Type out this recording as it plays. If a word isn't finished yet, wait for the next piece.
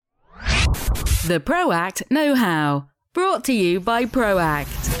The ProAct Know-How, brought to you by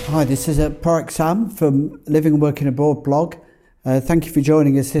ProAct. Hi, this is ProAct Sam from Living and Working Abroad blog. Thank you for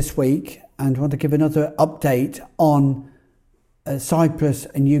joining us this week, and want to give another update on Cyprus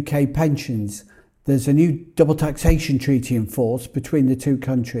and UK pensions. There's a new double taxation treaty in force between the two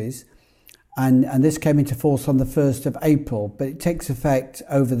countries, and this came into force on the 1st of April, but it takes effect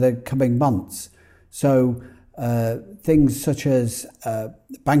over the coming months. So things such as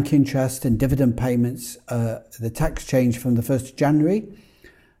bank interest and dividend payments, the tax change from the 1st of January,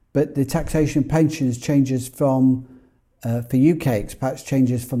 but the taxation pensions changes for UK expats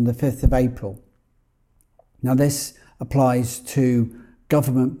changes from the 5th of April. Now this applies to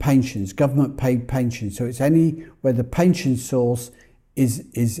government pensions, government paid pensions. So it's any where the pension source is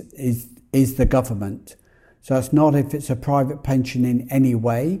the government. So it's not if it's a private pension in any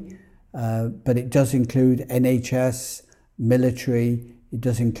way, but it does include NHS, military, it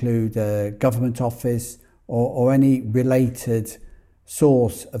does include a government office or any related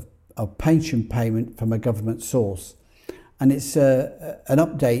source of pension payment from a government source. And it's an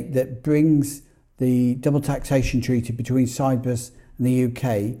update that brings the double taxation treaty between Cyprus and the UK,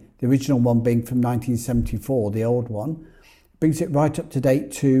 the original one being from 1974, the old one, brings it right up to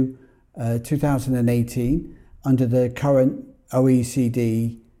date to 2018 under the current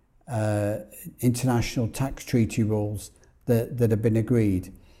OECD international tax treaty rules that have been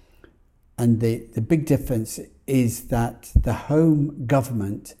agreed. And the big difference is that the home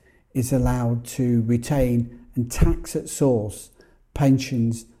government is allowed to retain and tax at source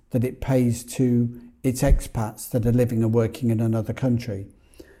pensions that it pays to its expats that are living and working in another country.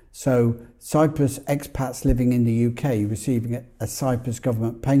 So Cyprus expats living in the UK receiving a Cyprus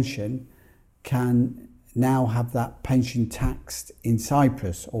government pension can now have that pension taxed in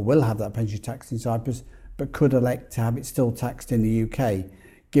Cyprus, or will have that pension taxed in Cyprus, but could elect to have it still taxed in the UK,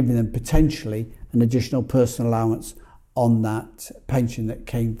 giving them potentially an additional personal allowance on that pension that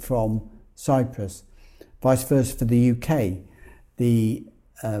came from Cyprus. Vice versa for the UK. A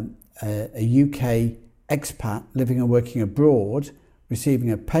UK expat living and working abroad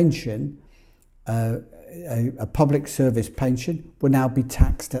receiving a pension, a public service pension, will now be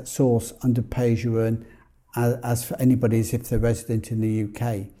taxed at source under pay-as-you-earn as for anybody as if they're resident in the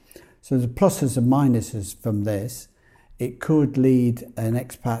UK. So the pluses and minuses from this. It could lead an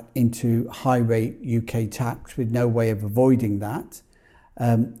expat into high rate UK tax with no way of avoiding that.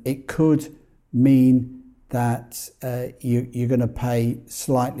 It could mean that you're going to pay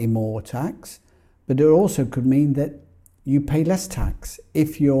slightly more tax, but it also could mean that you pay less tax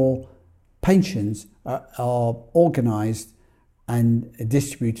if your pensions are organised and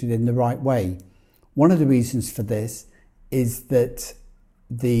distributed in the right way. One of the reasons for this is that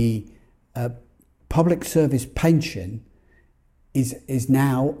the public service pension is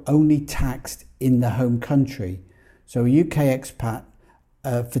now only taxed in the home country. So a UK expat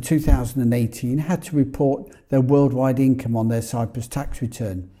for 2018 had to report their worldwide income on their Cyprus tax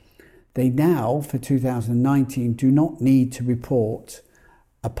return. They now, for 2019, do not need to report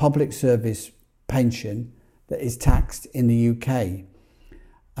a public service pension that is taxed in the UK.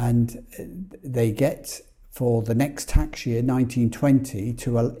 And they get, for the next tax year, 1920,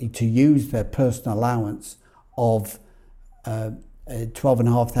 to use their personal allowance of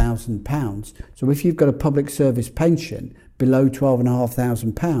 £12,500. So if you've got a public service pension below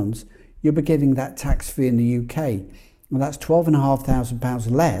 £12,500, you'll be getting that tax-free in the UK. Well, that's £12,500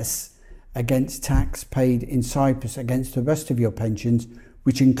 less against tax paid in Cyprus against the rest of your pensions,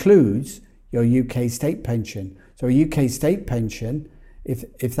 which includes your UK state pension. So a UK state pension,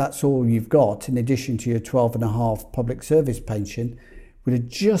 if that's all you've got, in addition to your 12.5 public service pension, would have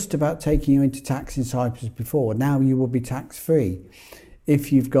just about taken you into tax in Cyprus before. Now you will be tax-free.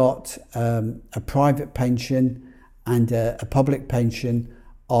 If you've got a private pension and a public pension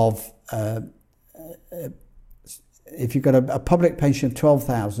of, if you've got a public pension of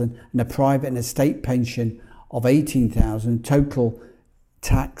 12,000 and a private and a state pension of 18,000, total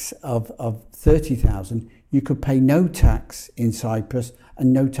tax of 30,000, you could pay no tax in Cyprus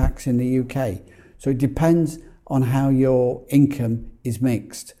and no tax in the UK. So it depends on how your income is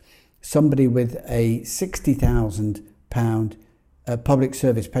mixed. Somebody with a £60,000 public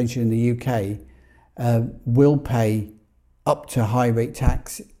service pension in the UK will pay up to high rate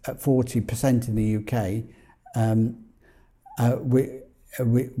tax at 40% in the UK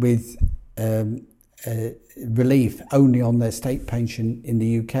with relief only on their state pension in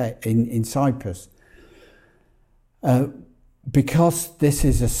the UK, in Cyprus. Because this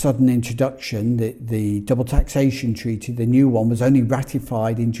is a sudden introduction, the double taxation treaty, the new one, was only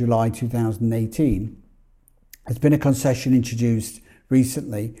ratified in July 2018. There's been a concession introduced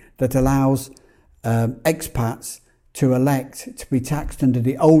recently that allows expats to elect to be taxed under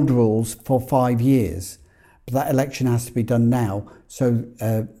the old rules for 5 years. But that election has to be done now. So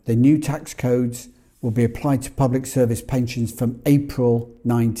the new tax codes will be applied to public service pensions from April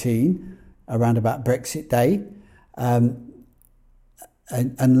 19, around about Brexit Day,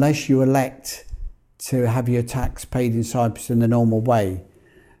 unless you elect to have your tax paid in Cyprus in the normal way.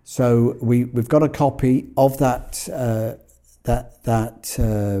 So we've got a copy of that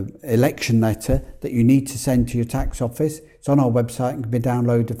election letter that you need to send to your tax office. It's on our website and can be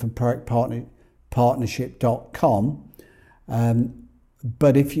downloaded from partnership.com.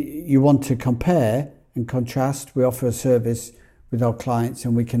 But if you want to compare and contrast, we offer a service with our clients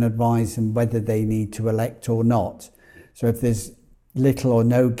and we can advise them whether they need to elect or not. So if there's little or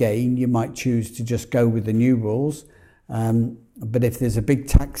no gain, you might choose to just go with the new rules. But if there's a big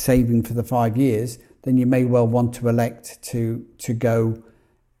tax saving for the 5 years, then you may well want to elect to go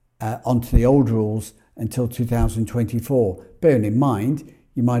onto the old rules until 2024. Bearing in mind,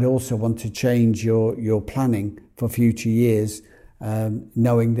 you might also want to change your planning for future years,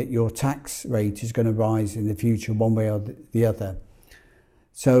 knowing that your tax rate is going to rise in the future one way or the other.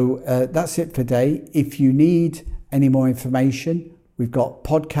 So that's it for today. If you need any more information, we've got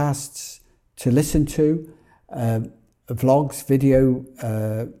podcasts to listen to, vlogs, video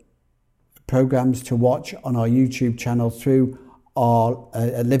programs to watch on our YouTube channel through our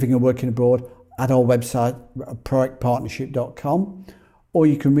Living and Working Abroad at our website, proactpartnership.com, or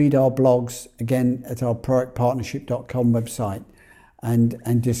you can read our blogs again at our proactpartnership.com website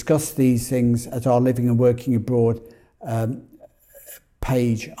and discuss these things at our Living and Working Abroad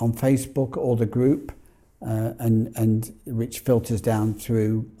page on Facebook or the group, and which filters down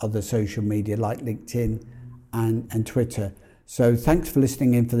through other social media like LinkedIn and Twitter. So thanks for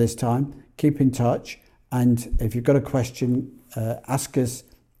listening in for this time. Keep in touch, and if you've got a question, ask us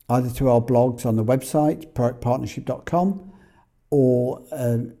either through our blogs on the website, proactpartnership.com, or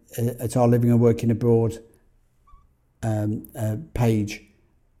at our Living and Working Abroad page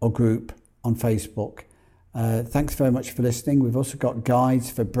or group on Facebook. Thanks very much for listening. We've also got guides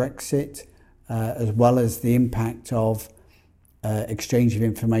for Brexit, as well as the impact of exchange of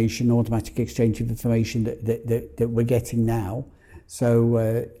information, automatic exchange of information that we're getting now. So,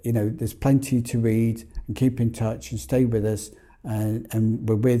 there's plenty to read, and keep in touch and stay with us. And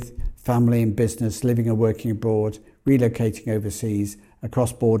we're with family and business living and working abroad, relocating overseas,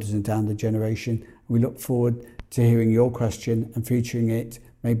 across borders and down the generation. We look forward to hearing your question and featuring it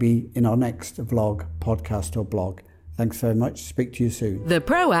maybe in our next vlog, podcast or blog. Thanks very much. Speak to you soon. The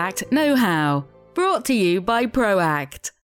ProAct Know-How, brought to you by ProAct.